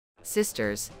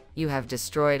Sisters, you have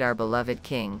destroyed our beloved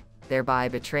king, thereby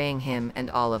betraying him and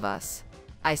all of us.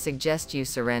 I suggest you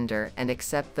surrender and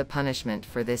accept the punishment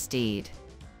for this deed.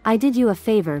 I did you a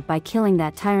favor by killing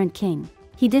that tyrant king.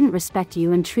 He didn't respect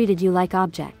you and treated you like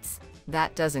objects.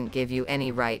 That doesn't give you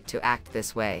any right to act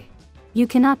this way. You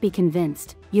cannot be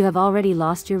convinced, you have already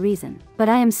lost your reason. But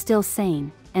I am still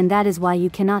sane, and that is why you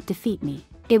cannot defeat me.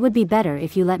 It would be better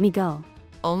if you let me go.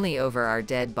 Only over our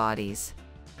dead bodies.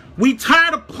 We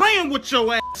tired of playing with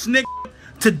your ass, nigga.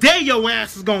 Today your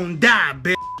ass is gonna die,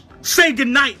 bitch. Say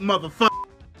goodnight, motherfucker.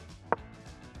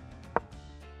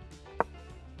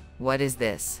 What is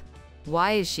this?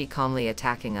 Why is she calmly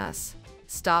attacking us?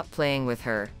 Stop playing with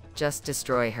her, just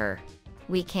destroy her.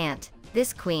 We can't.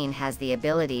 This queen has the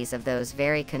abilities of those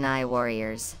very kunai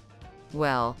warriors.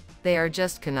 Well, they are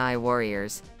just kunai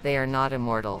warriors, they are not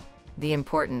immortal. The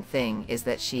important thing is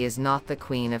that she is not the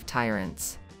queen of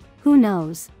tyrants. Who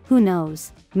knows, who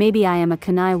knows, maybe I am a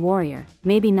kunai warrior,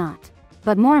 maybe not.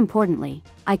 But more importantly,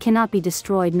 I cannot be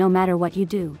destroyed no matter what you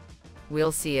do.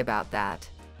 We'll see about that.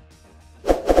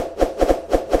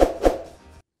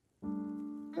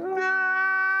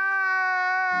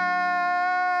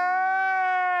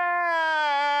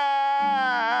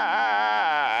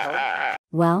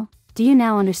 Well, do you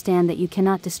now understand that you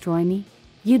cannot destroy me?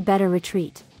 You'd better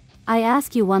retreat. I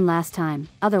ask you one last time,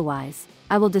 otherwise,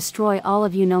 I will destroy all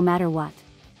of you no matter what.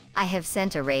 I have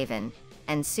sent a raven,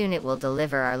 and soon it will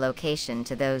deliver our location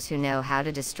to those who know how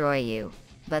to destroy you.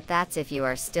 But that's if you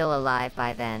are still alive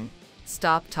by then.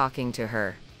 Stop talking to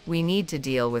her. We need to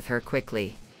deal with her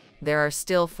quickly. There are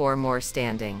still 4 more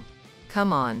standing.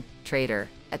 Come on, traitor,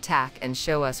 attack and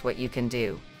show us what you can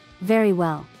do. Very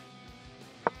well.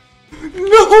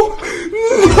 No!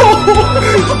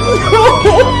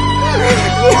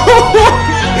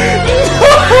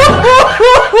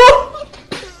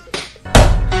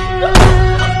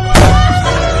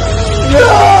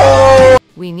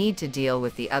 We need to deal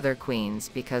with the other queens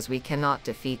because we cannot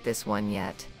defeat this one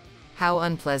yet. How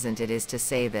unpleasant it is to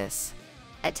say this.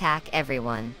 Attack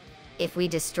everyone. If we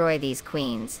destroy these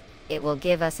queens, it will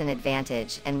give us an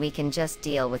advantage and we can just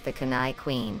deal with the kunai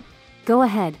queen. Go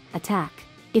ahead, attack.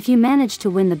 If you manage to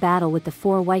win the battle with the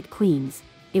 4 white queens,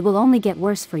 it will only get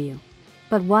worse for you.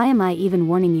 But why am I even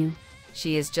warning you?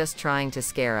 She is just trying to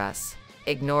scare us.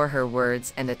 Ignore her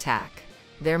words and attack.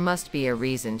 There must be a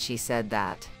reason she said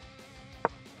that.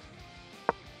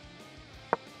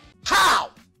 How?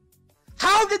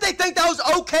 How did they think that was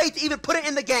okay to even put it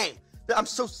in the game? I'm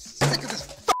so sick of this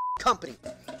company.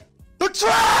 They're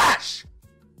trash!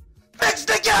 Fix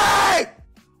the game!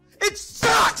 It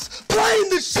sucks playing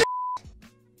this shit!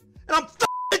 And I'm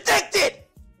addicted!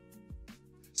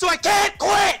 So I can't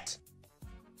quit!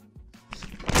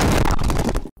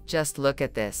 Just look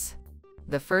at this.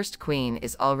 The first queen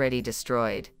is already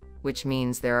destroyed, which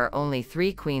means there are only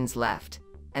 3 queens left,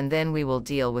 and then we will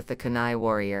deal with the kunai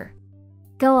warrior.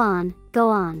 Go on, go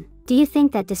on. Do you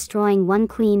think that destroying one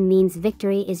queen means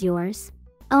victory is yours?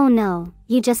 Oh no,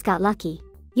 you just got lucky.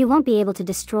 You won't be able to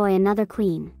destroy another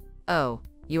queen. Oh,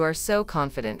 you are so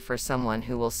confident for someone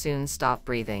who will soon stop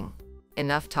breathing.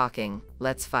 Enough talking,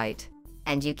 let's fight.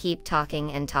 And you keep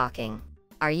talking and talking.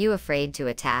 Are you afraid to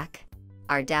attack?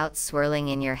 Are doubts swirling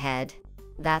in your head?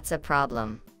 That's a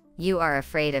problem. You are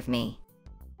afraid of me.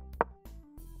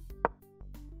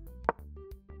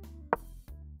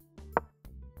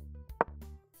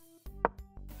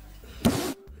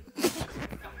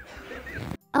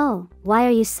 Oh, why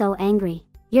are you so angry?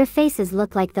 Your faces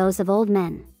look like those of old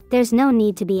men. There's no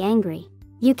need to be angry.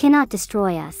 You cannot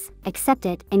destroy us. Accept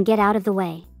it and get out of the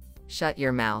way. Shut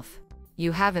your mouth.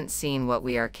 You haven't seen what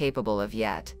we are capable of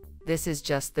yet. This is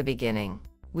just the beginning.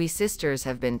 We sisters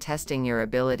have been testing your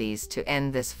abilities to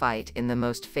end this fight in the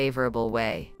most favorable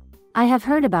way. I have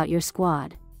heard about your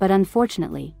squad, but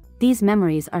unfortunately, these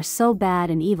memories are so bad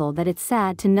and evil that it's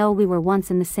sad to know we were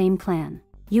once in the same clan.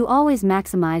 You always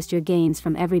maximized your gains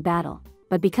from every battle,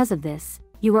 but because of this,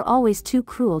 you were always too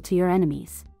cruel to your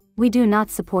enemies. We do not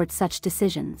support such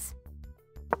decisions.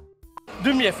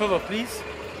 Do me a favor, please.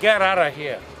 Get out of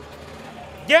here.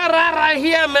 Get out of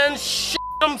here, man. Shit,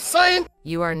 I'm saying.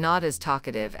 You are not as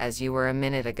talkative as you were a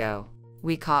minute ago.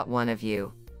 We caught one of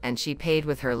you, and she paid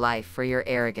with her life for your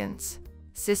arrogance.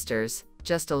 Sisters,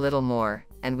 just a little more,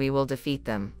 and we will defeat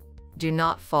them. Do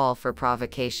not fall for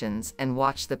provocations and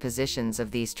watch the positions of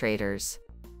these traitors.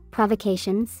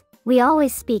 Provocations? We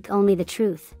always speak only the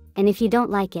truth, and if you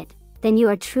don't like it, then you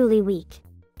are truly weak.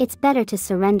 It's better to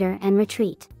surrender and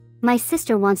retreat. My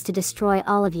sister wants to destroy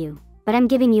all of you, but I'm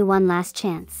giving you one last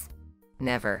chance.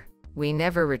 Never. We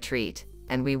never retreat,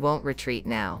 and we won't retreat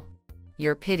now.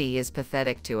 Your pity is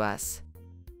pathetic to us.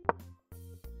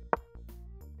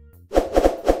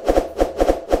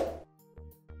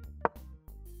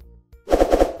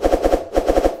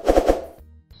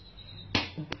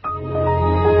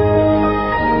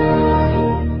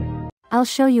 I'll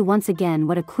show you once again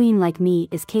what a queen like me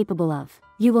is capable of.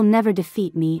 You will never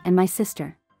defeat me and my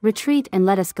sister. Retreat and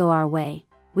let us go our way.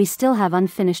 We still have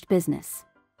unfinished business.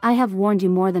 I have warned you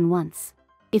more than once.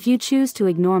 If you choose to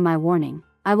ignore my warning,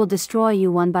 I will destroy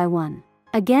you one by one.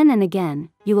 Again and again,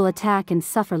 you will attack and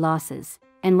suffer losses,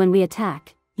 and when we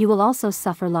attack, you will also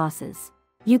suffer losses.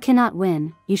 You cannot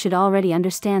win, you should already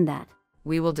understand that.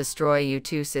 We will destroy you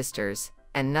too, sisters,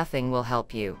 and nothing will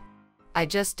help you. I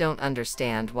just don't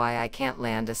understand why I can't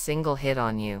land a single hit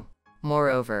on you.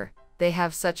 Moreover, they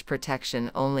have such protection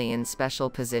only in special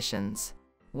positions.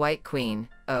 White Queen,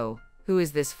 oh, who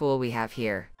is this fool we have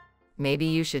here? Maybe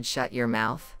you should shut your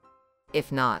mouth?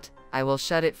 If not, I will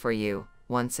shut it for you,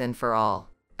 once and for all.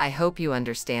 I hope you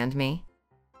understand me.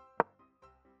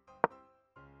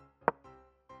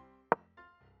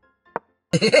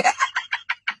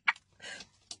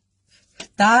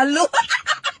 Talo!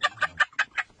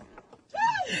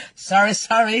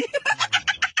 Sorry.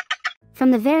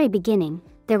 From the very beginning,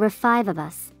 there were 5 of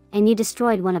us, and you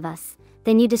destroyed one of us,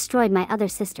 then you destroyed my other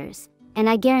sisters, and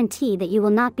I guarantee that you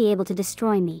will not be able to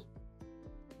destroy me.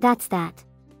 That's that.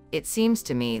 It seems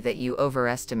to me that you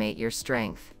overestimate your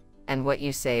strength, and what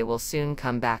you say will soon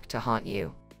come back to haunt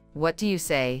you. What do you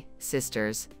say,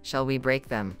 sisters, shall we break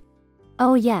them?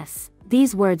 Oh yes,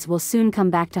 these words will soon come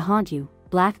back to haunt you,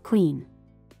 Black Queen.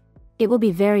 It will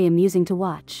be very amusing to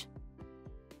watch.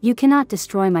 You cannot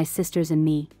destroy my sisters and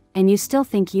me, and you still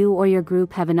think you or your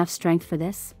group have enough strength for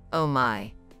this? Oh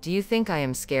my, do you think I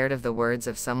am scared of the words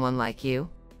of someone like you?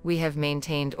 We have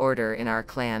maintained order in our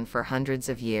clan for hundreds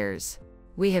of years.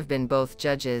 We have been both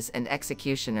judges and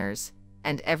executioners,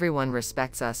 and everyone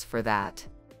respects us for that.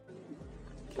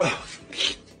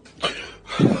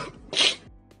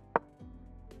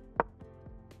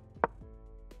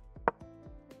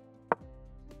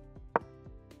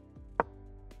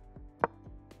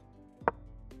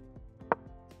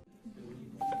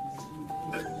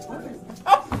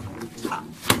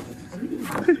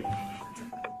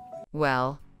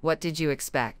 Well, what did you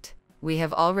expect? We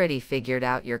have already figured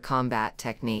out your combat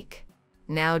technique.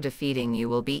 Now defeating you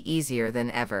will be easier than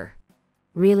ever.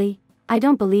 Really? I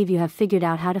don't believe you have figured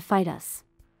out how to fight us.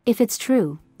 If it's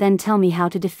true, then tell me how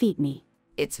to defeat me.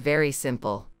 It's very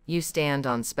simple. You stand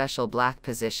on special black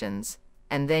positions,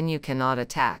 and then you cannot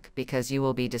attack because you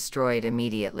will be destroyed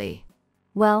immediately.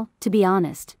 Well, to be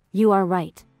honest, you are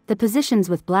right. The positions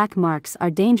with black marks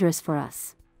are dangerous for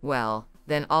us. Well,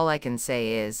 then all I can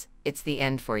say is, it's the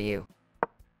end for you.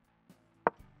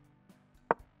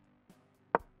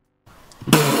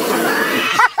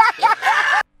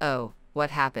 Oh, what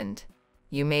happened?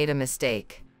 You made a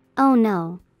mistake. Oh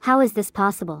no, how is this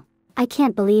possible? I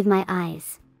can't believe my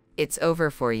eyes. It's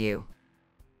over for you.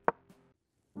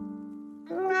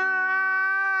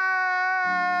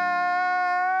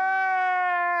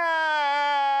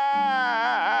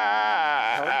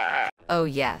 Oh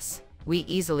yes, we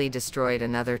easily destroyed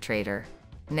another traitor.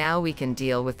 Now we can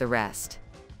deal with the rest.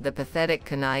 The pathetic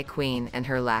Kunai Queen and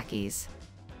her lackeys.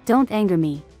 Don't anger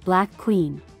me, Black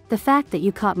Queen. The fact that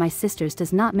you caught my sisters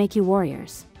does not make you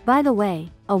warriors. By the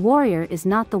way, a warrior is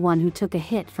not the one who took a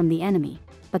hit from the enemy,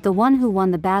 but the one who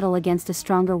won the battle against a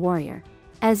stronger warrior.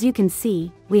 As you can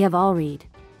see, we have all read.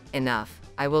 Enough,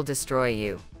 I will destroy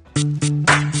you.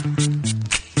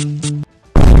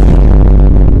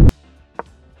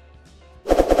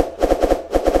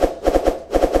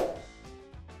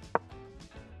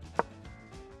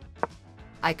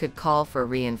 I could call for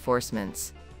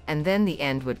reinforcements, and then the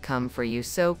end would come for you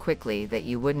so quickly that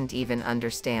you wouldn't even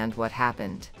understand what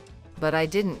happened. But I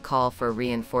didn't call for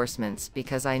reinforcements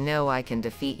because I know I can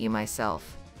defeat you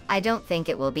myself. I don't think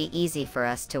it will be easy for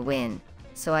us to win,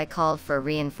 so I called for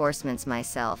reinforcements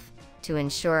myself, to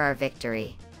ensure our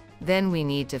victory. Then we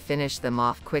need to finish them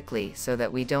off quickly so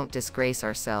that we don't disgrace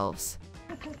ourselves.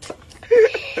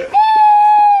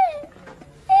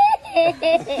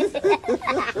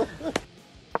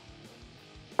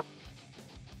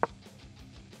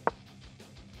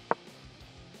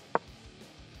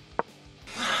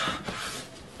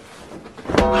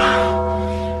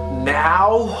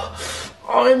 Now,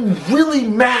 I'm really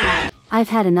mad. I've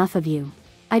had enough of you.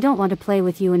 I don't want to play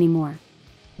with you anymore.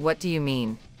 What do you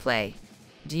mean, play?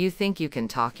 Do you think you can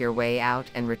talk your way out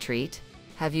and retreat?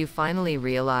 Have you finally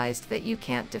realized that you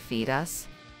can't defeat us?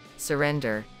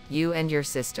 Surrender, you and your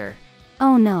sister.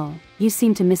 Oh no, you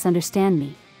seem to misunderstand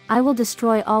me. I will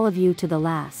destroy all of you to the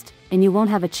last, and you won't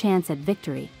have a chance at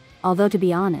victory. Although to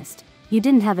be honest, you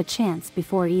didn't have a chance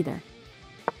before either.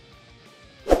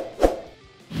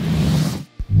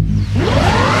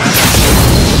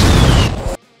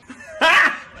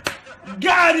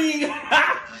 Got him!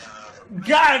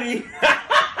 Got him!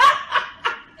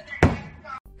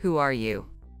 Who are you?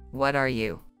 What are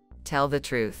you? Tell the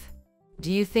truth.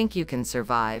 Do you think you can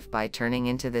survive by turning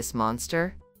into this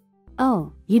monster?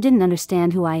 Oh, you didn't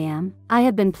understand who I am? I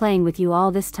have been playing with you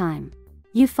all this time.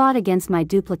 You fought against my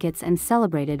duplicates and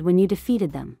celebrated when you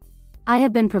defeated them. I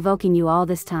have been provoking you all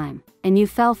this time, and you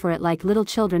fell for it like little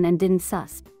children and didn't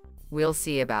susp. We'll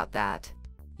see about that.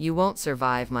 You won't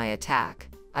survive my attack.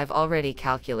 I've already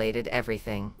calculated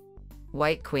everything.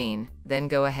 White Queen, then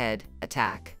go ahead,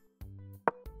 attack.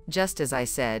 Just as I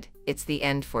said, it's the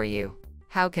end for you.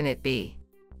 How can it be?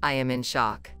 I am in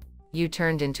shock. You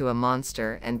turned into a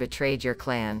monster and betrayed your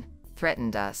clan,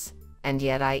 threatened us, and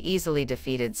yet I easily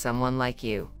defeated someone like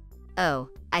you. Oh,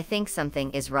 I think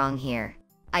something is wrong here.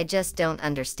 I just don't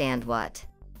understand what.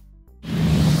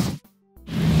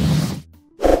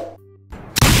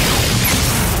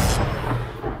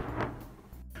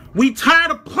 We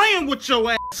tired of playing with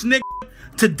your ass, nigga.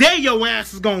 Today your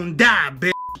ass is gonna die,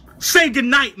 bitch. Say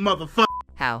goodnight, motherfucker.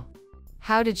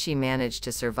 How did she manage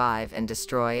to survive and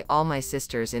destroy all my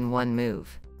sisters in one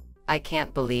move? I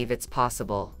can't believe it's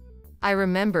possible. I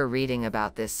remember reading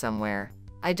about this somewhere.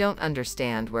 I don't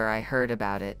understand where I heard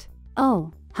about it.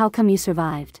 Oh, how come you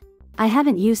survived? I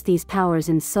haven't used these powers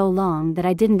in so long that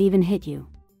I didn't even hit you.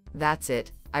 That's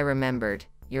it, I remembered.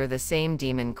 You're the same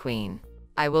Demon Queen.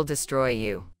 I will destroy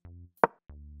you.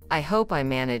 I hope I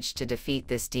managed to defeat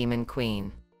this Demon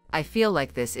Queen. I feel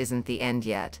like this isn't the end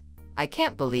yet. I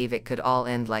can't believe it could all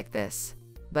end like this.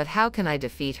 But how can I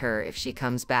defeat her if she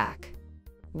comes back?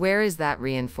 Where is that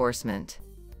reinforcement?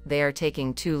 They are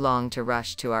taking too long to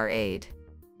rush to our aid.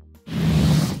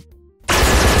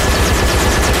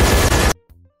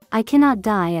 I cannot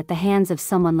die at the hands of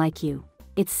someone like you.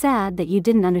 It's sad that you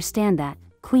didn't understand that,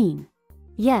 Queen.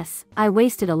 Yes, I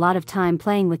wasted a lot of time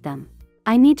playing with them.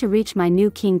 I need to reach my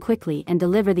new king quickly and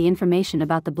deliver the information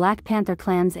about the Black Panther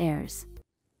clan's heirs.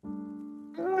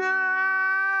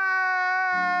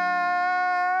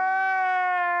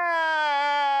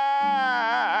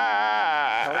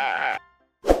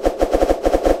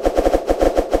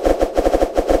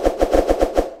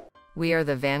 We are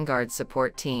the Vanguard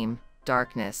support team,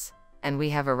 Darkness, and we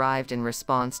have arrived in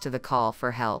response to the call for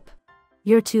help.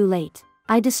 You're too late.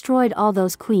 I destroyed all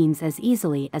those queens as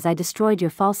easily as I destroyed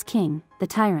your false king, the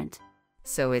tyrant.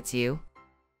 So it's you?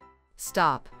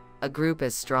 Stop. A group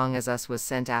as strong as us was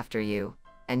sent after you,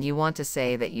 and you want to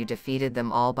say that you defeated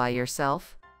them all by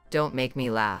yourself? Don't make me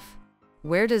laugh.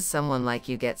 Where does someone like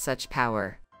you get such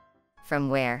power? From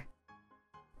where?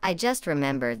 I just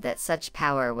remembered that such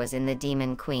power was in the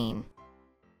Demon Queen.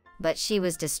 But she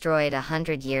was destroyed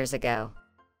 100 years ago.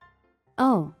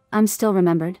 Oh, I'm still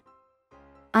remembered?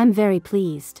 I'm very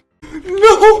pleased. No!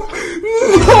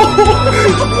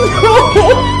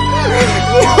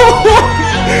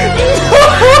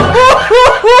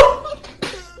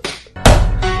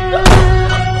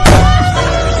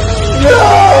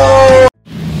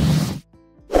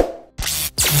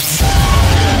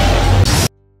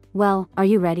 Well, are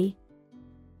you ready?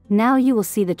 Now you will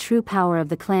see the true power of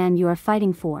the clan you are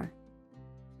fighting for.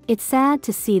 It's sad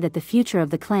to see that the future of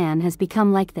the clan has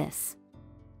become like this.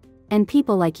 And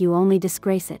people like you only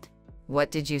disgrace it.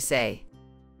 What did you say?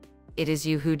 It is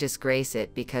you who disgrace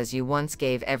it because you once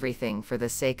gave everything for the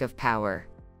sake of power.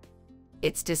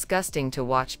 It's disgusting to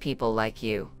watch people like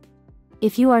you.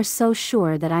 If you are so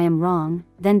sure that I am wrong,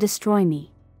 then destroy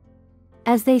me.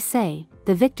 As they say,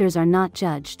 the victors are not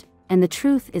judged, and the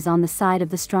truth is on the side of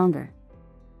the stronger.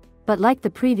 But like the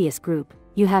previous group,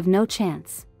 you have no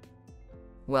chance.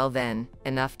 Well then,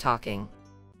 enough talking.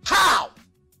 How?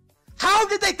 How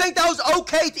did they think that was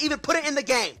okay to even put it in the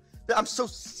game? I'm so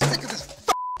sick of this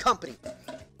company.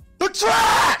 They're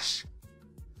trash!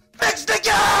 Fix the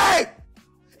game!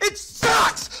 It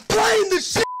sucks playing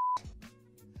this shit!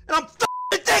 And I'm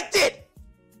addicted!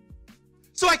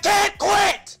 So I can't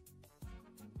quit!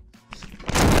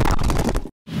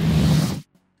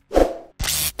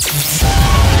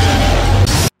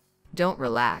 Don't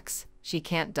relax, she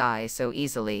can't die so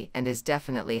easily and is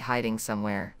definitely hiding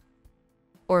somewhere.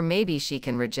 Or maybe she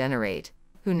can regenerate.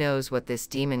 Who knows what this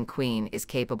Demon Queen is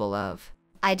capable of?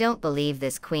 I don't believe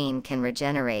this queen can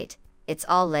regenerate. It's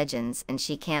all legends and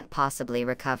she can't possibly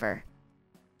recover.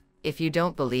 If you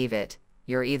don't believe it,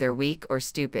 you're either weak or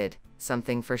stupid,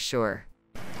 something for sure.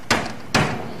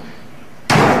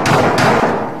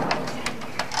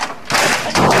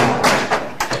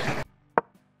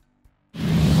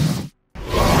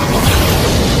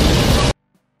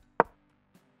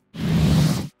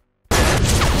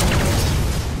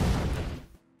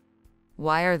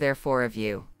 Why are there 4 of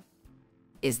you?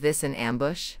 Is this an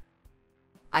ambush?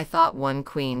 I thought one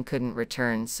queen couldn't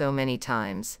return so many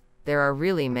times. There are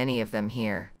really many of them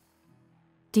here.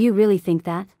 Do you really think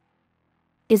that?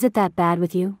 Is it that bad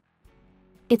with you?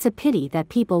 It's a pity that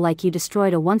people like you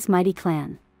destroyed a once mighty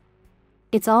clan.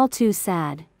 It's all too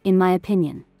sad, in my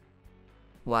opinion.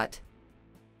 What?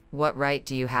 What right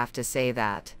do you have to say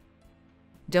that?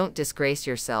 Don't disgrace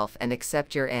yourself and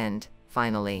accept your end,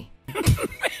 finally.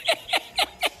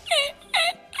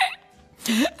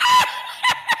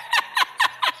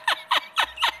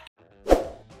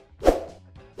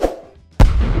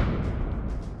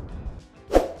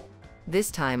 This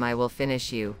time I will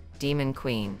finish you, Demon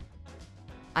Queen.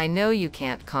 I know you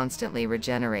can't constantly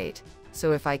regenerate,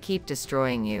 so if I keep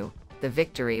destroying you, the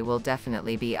victory will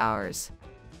definitely be ours.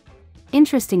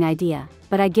 Interesting idea,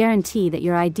 but I guarantee that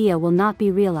your idea will not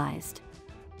be realized.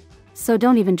 So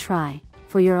don't even try,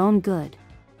 for your own good.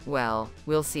 Well,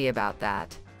 we'll see about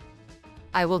that.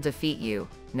 I will defeat you,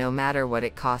 no matter what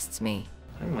it costs me.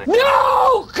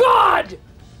 No, God!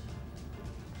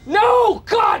 No,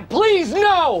 God, please,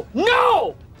 no!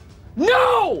 No!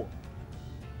 No!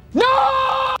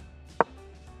 No!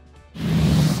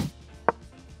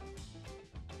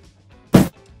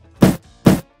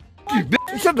 You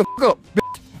bitch, shut the fuck up,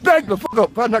 bitch. Back the fuck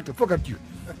up, if I knock the fuck out you.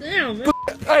 Damn, man.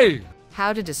 Hey!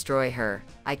 How to destroy her,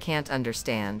 I can't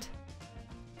understand.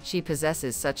 She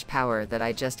possesses such power that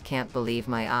I just can't believe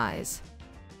my eyes.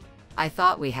 I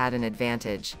thought we had an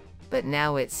advantage, but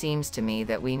now it seems to me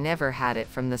that we never had it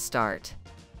from the start.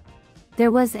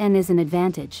 There was and is an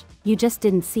advantage, you just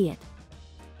didn't see it.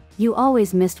 You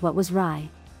always missed what was right.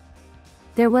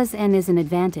 There was and is an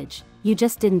advantage, you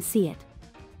just didn't see it.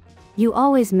 You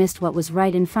always missed what was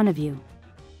right in front of you.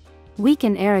 Weak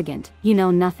and arrogant, you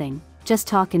know nothing, just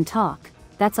talk and talk,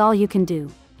 that's all you can do.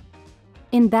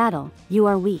 In battle, you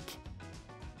are weak.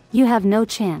 You have no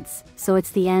chance, so it's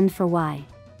the end for why.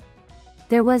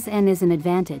 There was and is an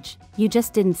advantage, you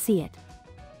just didn't see it.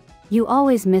 You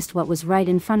always missed what was right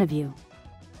in front of you.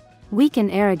 Weak and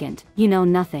arrogant, you know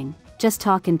nothing, just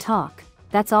talk and talk,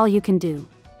 that's all you can do.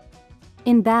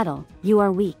 In battle, you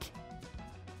are weak.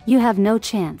 You have no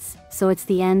chance, so it's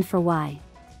the end for why.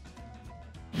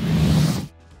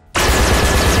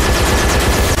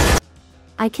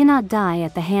 I cannot die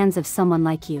at the hands of someone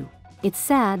like you. It's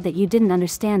sad that you didn't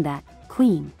understand that,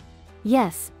 Queen.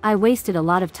 Yes, I wasted a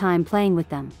lot of time playing with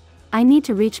them. I need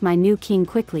to reach my new king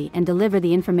quickly and deliver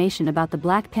the information about the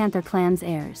Black Panther clan's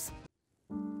heirs.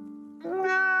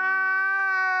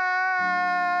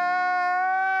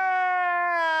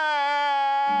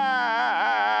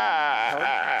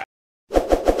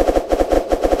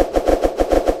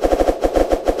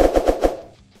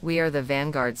 We are the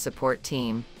Vanguard support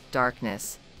team,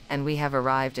 Darkness, and we have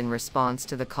arrived in response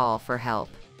to the call for help.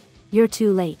 You're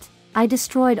too late. I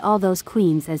destroyed all those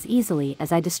queens as easily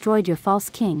as I destroyed your false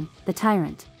king, the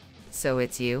tyrant. So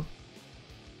it's you?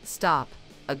 Stop.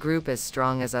 A group as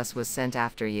strong as us was sent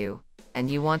after you,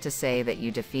 and you want to say that you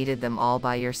defeated them all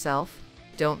by yourself?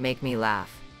 Don't make me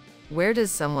laugh. Where does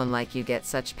someone like you get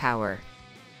such power?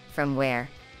 From where?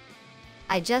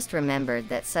 I just remembered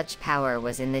that such power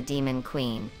was in the Demon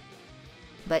Queen.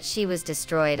 But she was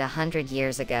destroyed 100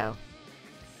 years ago.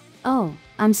 Oh,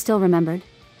 I'm still remembered.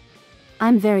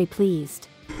 I'm very pleased.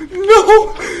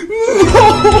 No!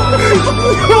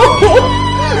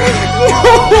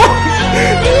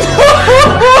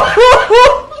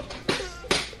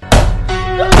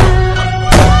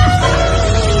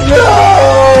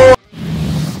 No!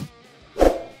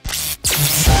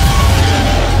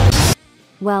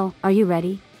 Well, are you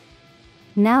ready?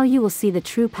 Now you will see the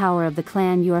true power of the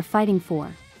clan you are fighting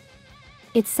for.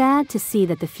 It's sad to see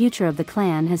that the future of the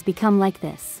clan has become like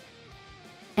this.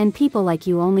 And people like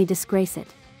you only disgrace it.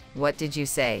 What did you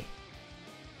say?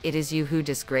 It is you who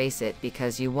disgrace it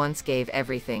because you once gave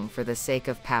everything for the sake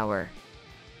of power.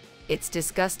 It's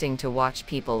disgusting to watch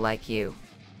people like you.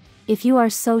 If you are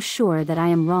so sure that I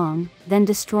am wrong, then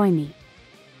destroy me.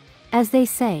 As they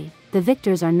say, the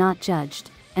victors are not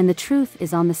judged, and the truth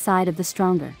is on the side of the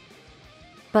stronger.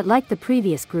 But like the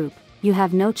previous group, you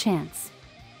have no chance.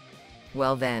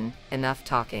 Well then, enough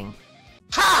talking.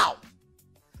 How?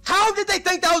 How did they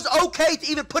think that was okay to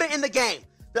even put it in the game?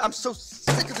 I'm so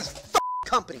sick of this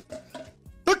company.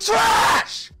 They're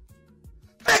trash!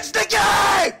 Fix the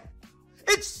game!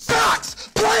 It sucks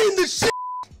playing the shit!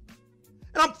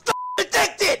 And I'm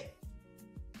addicted!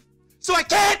 So I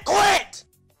can't quit!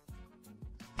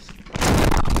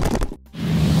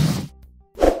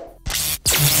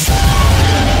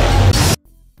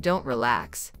 Don't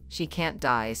relax, she can't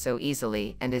die so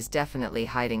easily and is definitely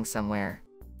hiding somewhere.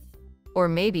 Or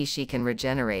maybe she can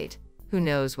regenerate, who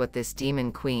knows what this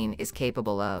Demon Queen is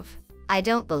capable of. I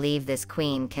don't believe this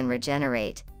queen can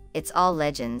regenerate, it's all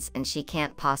legends and she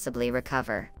can't possibly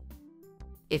recover.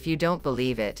 If you don't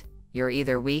believe it, you're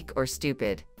either weak or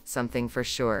stupid, something for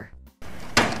sure.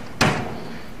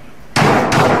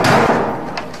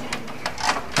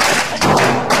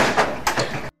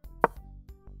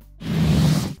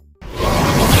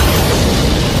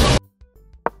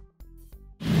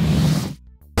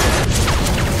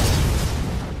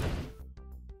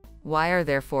 Why are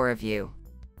there 4 of you?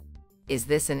 Is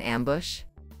this an ambush?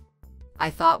 I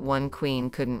thought one queen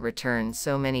couldn't return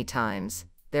so many times.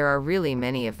 There are really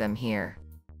many of them here.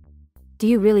 Do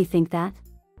you really think that?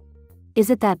 Is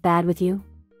it that bad with you?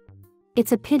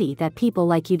 It's a pity that people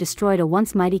like you destroyed a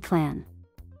once mighty clan.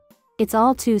 It's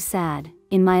all too sad,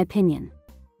 in my opinion.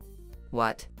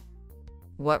 What?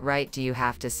 What right do you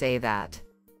have to say that?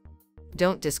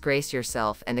 Don't disgrace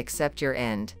yourself and accept your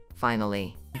end,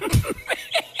 finally.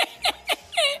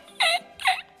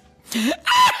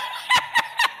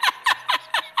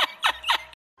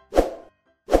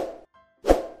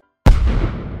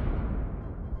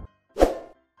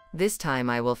 This time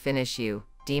I will finish you,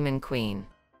 Demon Queen.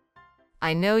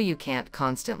 I know you can't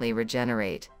constantly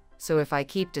regenerate, so if I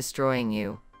keep destroying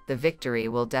you, the victory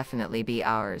will definitely be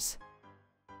ours.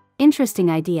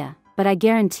 Interesting idea, but I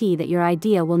guarantee that your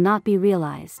idea will not be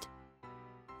realized.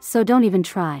 So don't even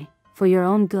try, for your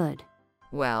own good.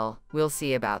 Well, we'll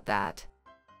see about that.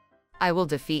 I will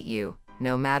defeat you,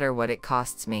 no matter what it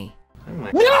costs me.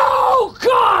 No,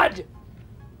 God!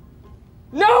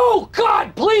 No,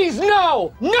 God, please,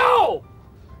 no! No!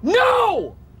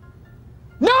 No!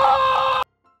 No!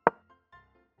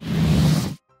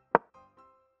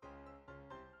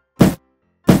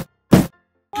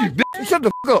 You bitch, shut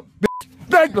the fuck up, bitch.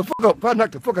 Back the fuck up, if I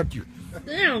knock the fuck out you.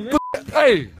 Damn, man.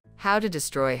 Hey! How to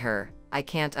destroy her, I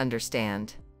can't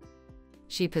understand.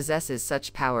 She possesses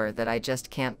such power that I just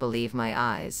can't believe my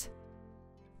eyes.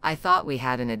 I thought we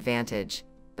had an advantage,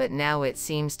 but now it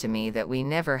seems to me that we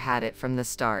never had it from the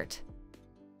start.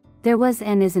 There was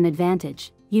and is an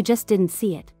advantage, you just didn't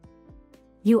see it.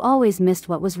 You always missed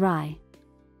what was right.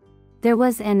 There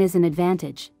was and is an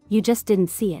advantage, you just didn't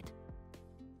see it.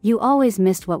 You always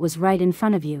missed what was right in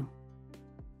front of you.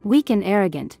 Weak and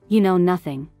arrogant, you know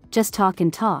nothing, just talk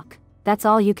and talk, that's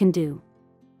all you can do.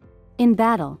 In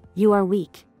battle, you are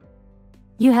weak.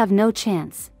 You have no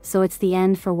chance, so it's the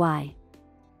end for why.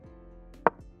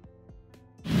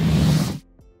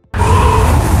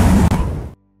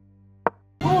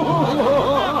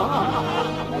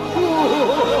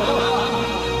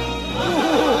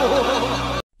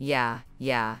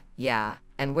 Yeah,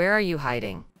 and where are you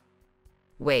hiding?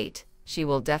 Wait, she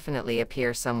will definitely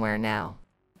appear somewhere now.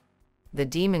 The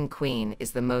Demon Queen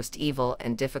is the most evil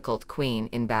and difficult queen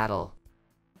in battle.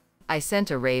 I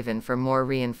sent a raven for more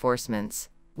reinforcements,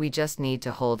 we just need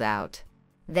to hold out.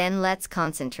 Then let's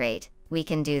concentrate, we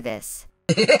can do this.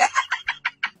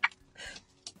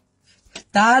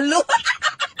 Talo!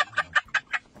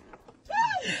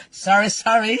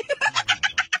 Sorry.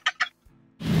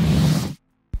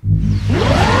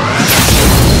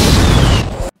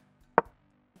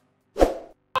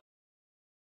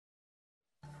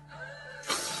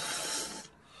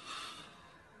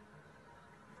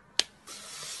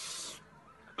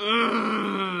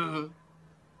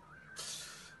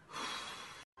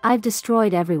 I've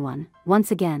destroyed everyone,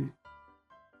 once again.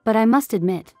 But I must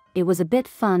admit, it was a bit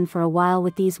fun for a while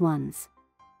with these ones.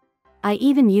 I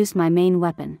even used my main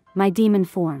weapon, my demon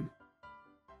form.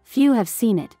 Few have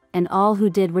seen it, and all who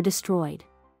did were destroyed.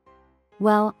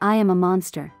 Well, I am a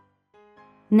monster.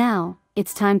 Now,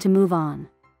 it's time to move on.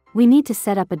 We need to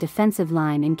set up a defensive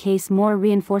line in case more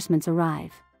reinforcements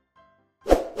arrive.